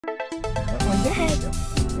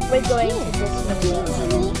We're going to Disney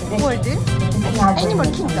World? Animal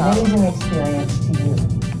Kingdom. Amazing experience to you.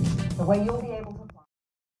 The way you'll be able to fly.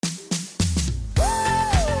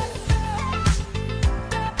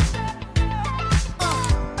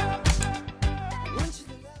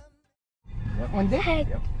 Hey,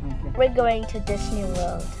 we're going to Disney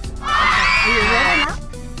World. Are you ready now?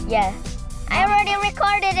 Yeah. I already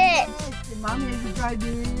recorded it. Mommy is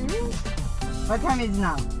driving. What time is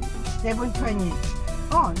now? 7:20.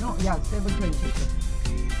 Oh no, yeah, 7:20.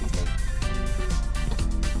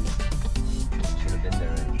 Should have been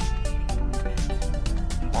there.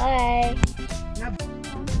 Bye.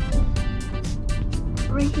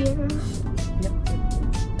 Right here. Yep.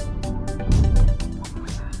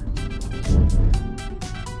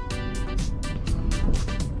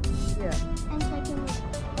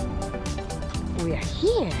 We are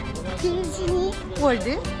here. Disney World.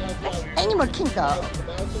 Animal Kingdom.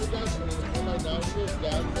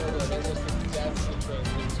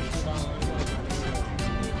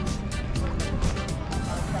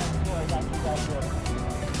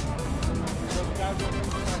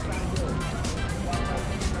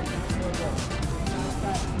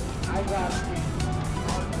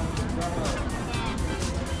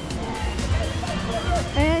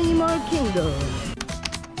 Animal Kingdom.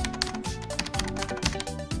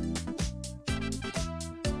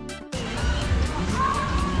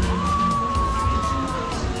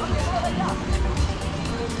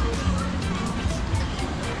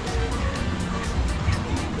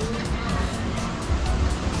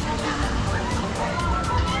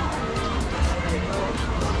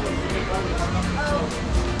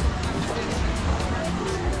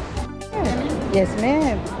 Yes,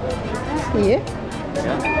 ma'am. Here?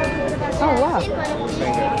 Yeah. Oh, wow.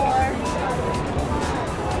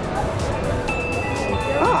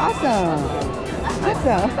 Oh, awesome.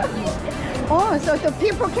 Awesome. Oh, so the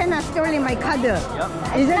people cannot steal my card. Yep.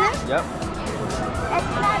 Isn't it? Yep.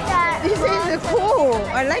 It's not that. This is cool.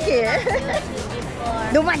 I like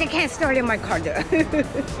it. Nobody can steal my card. Do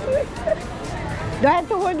I have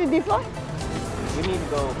to hold this one? We need to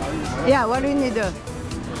go. Yeah, what do we need to do?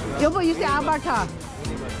 Yobo, you say avatar.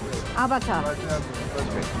 Avatar.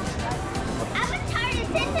 Avatar is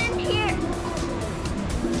in here.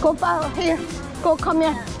 Go here. Go, come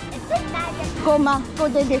here. It's a magic. Go, ma. Go,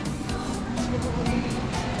 daddy.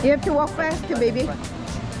 You have to walk fast, baby.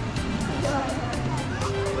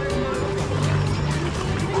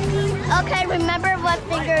 Okay, remember what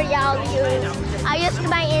finger y'all use. I used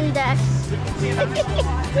my index. Come here.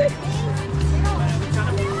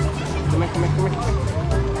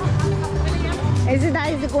 Is it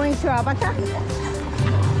going to Avatar?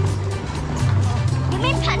 You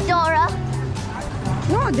mean Pandora?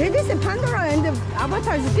 No, Daddy said Pandora and the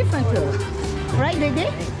Avatar is different too. Right, Daddy?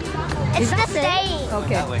 It's Is that the same.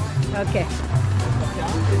 Okay. That way. Okay.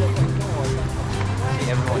 See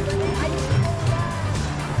everyone.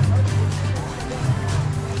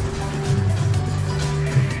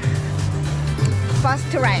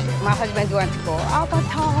 First ride, my husband wants to go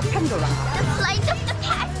Avatar Pandora. The flight of the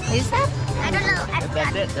past. Is that? I don't know.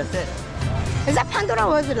 That's it. That's it. Is that Pandora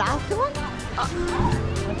was the last one?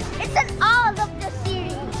 It's in all of the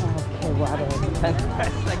series. Okay, whatever. That's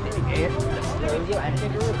like the game.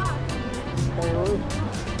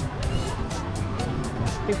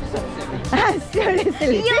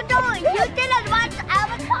 Seriously. You didn't watch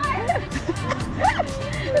Avatar?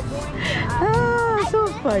 Ah, so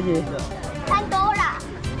funny. Pandora.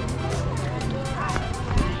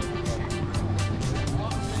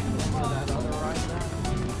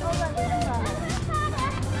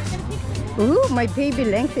 Ooh, my baby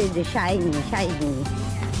length is shiny, shiny.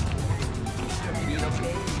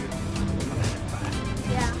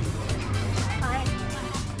 Yeah. Fine.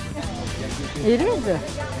 It is.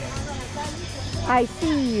 I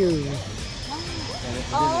see you.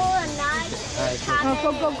 Oh, nice.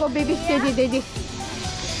 Oh, go, baby, steady, daddy.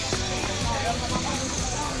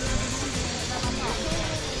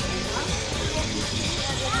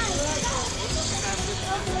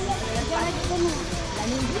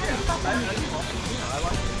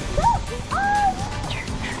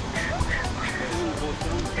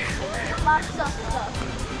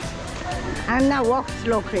 I'm not walk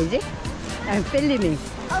slow crazy. I'm filming.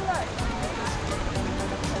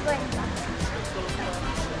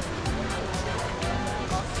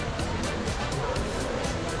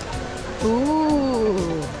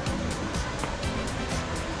 Ooh.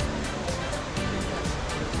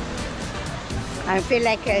 I feel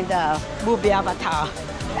like in the movie Avatar.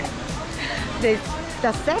 The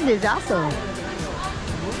set is awesome.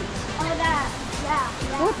 Oh, that. Yeah.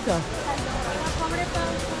 What the?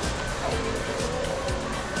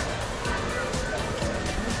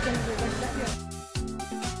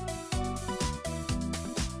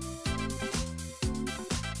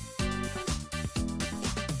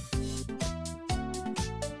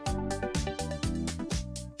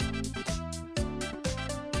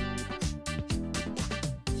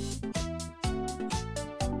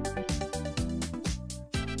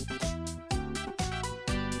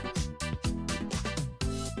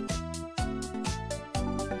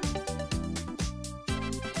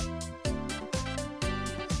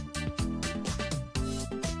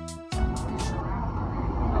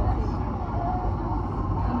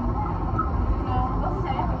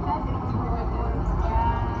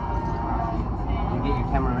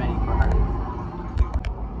 camera ready for her.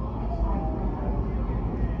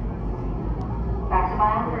 Back to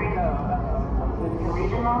mile 3.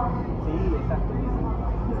 Regional.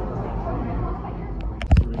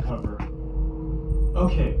 To recover.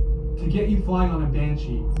 Okay, to get you flying on a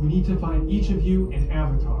Banshee, we need to find each of you an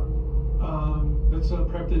avatar. Let's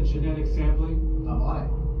prep the genetic sampling. I'm on it.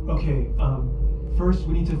 Okay, first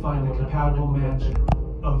we need to find the compatible match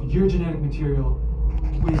of your genetic material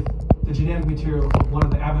with the genetic material of one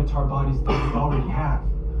of the avatar bodies that we already have.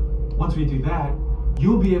 Once we do that,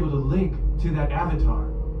 you'll be able to link to that avatar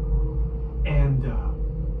and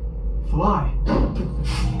fly.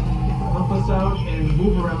 Help us out and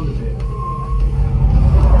move around a bit.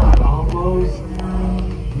 Almost.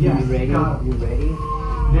 Yes, You ready? got it. You ready?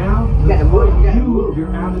 Now, You gotta let's move, find you gotta you move.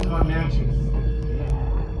 your avatar matches.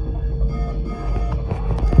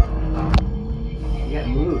 You gotta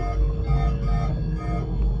move.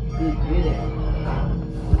 Dude, do that.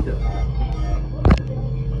 What the?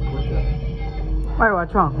 Why,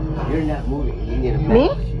 what's wrong? You're not moving. You need a match. Me?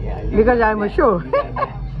 Yeah, you Because need a I'm match. sure. You got a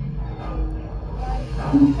match.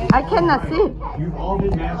 I cannot see. You've all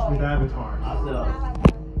been matched with avatars. Awesome.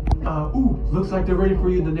 Ooh, looks like they're ready for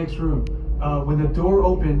you in the next room. When the door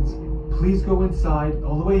opens, please go inside,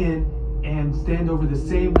 all the way in, and stand over the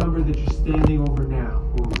same number that you're standing over now.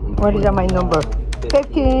 What is my number?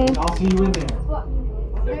 15. I'll see you in there.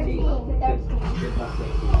 13.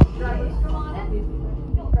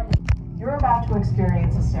 You're about to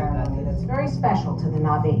experience a ceremony that's very special to the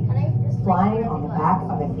Na'vi, flying on the back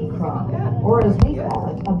of an ikram, or as we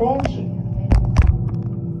call it, a banshee.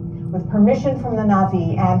 With permission from the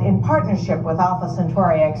Na'vi and in partnership with Alpha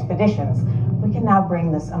Centauri Expeditions, we can now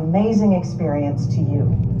bring this amazing experience to you.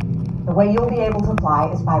 The way you'll be able to fly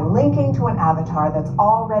is by linking to an avatar that's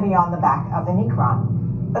already on the back of an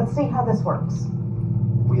ikram. Let's see how this works.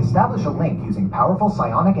 We establish a link using powerful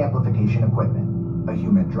psionic amplification equipment. A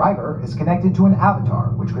human driver is connected to an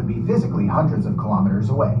avatar, which could be physically hundreds of kilometers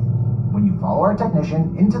away. When you follow our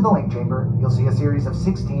technician into the link chamber, you'll see a series of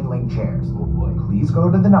 16 link chairs. Please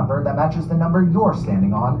go to the number that matches the number you're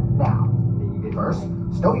standing on now. First,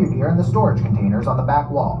 stow your gear in the storage containers on the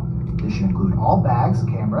back wall. This should include all bags,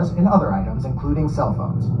 cameras, and other items, including cell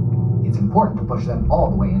phones. It's important to push them all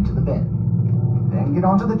the way into the bin. Then get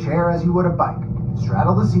onto the chair as you would a bike.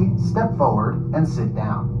 Straddle the seat, step forward, and sit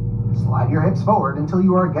down. Slide your hips forward until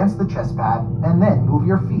you are against the chest pad, and then move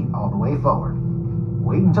your feet all the way forward.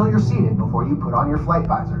 Wait until you're seated before you put on your flight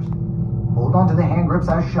visors. Hold on to the hand grips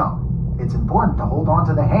as shown. It's important to hold on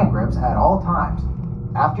to the hand grips at all times.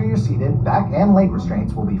 After you're seated, back and leg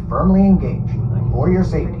restraints will be firmly engaged. For your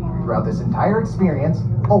safety, throughout this entire experience,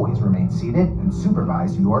 always remain seated and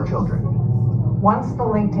supervise your children. Once the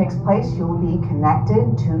link takes place, you'll be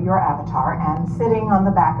connected to your avatar and sitting on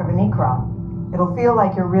the back of an ikram. It'll feel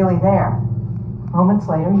like you're really there. Moments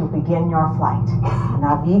later, you'll begin your flight. The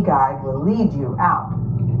Na'vi guide will lead you out.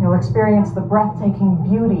 You'll experience the breathtaking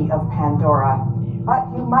beauty of Pandora, but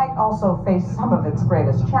you might also face some of its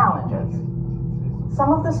greatest challenges.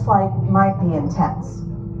 Some of this flight might be intense,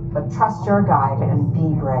 but trust your guide and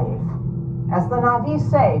be brave. As the Na'vi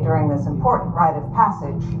say during this important rite of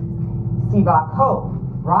passage, Sivak Ho,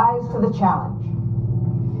 rise to the challenge.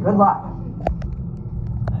 Good luck.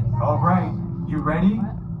 All right, you ready?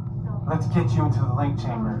 Let's get you into the link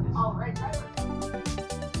chamber. All right, driver.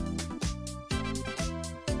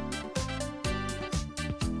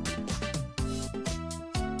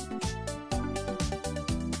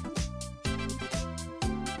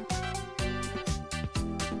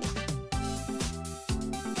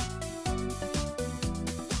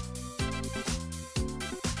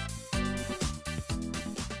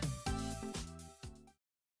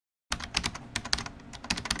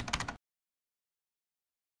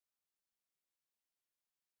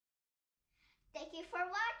 Thank you for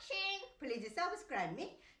watching. Please subscribe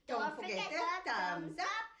me. Don't forget the thumbs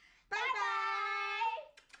up. Bye-bye.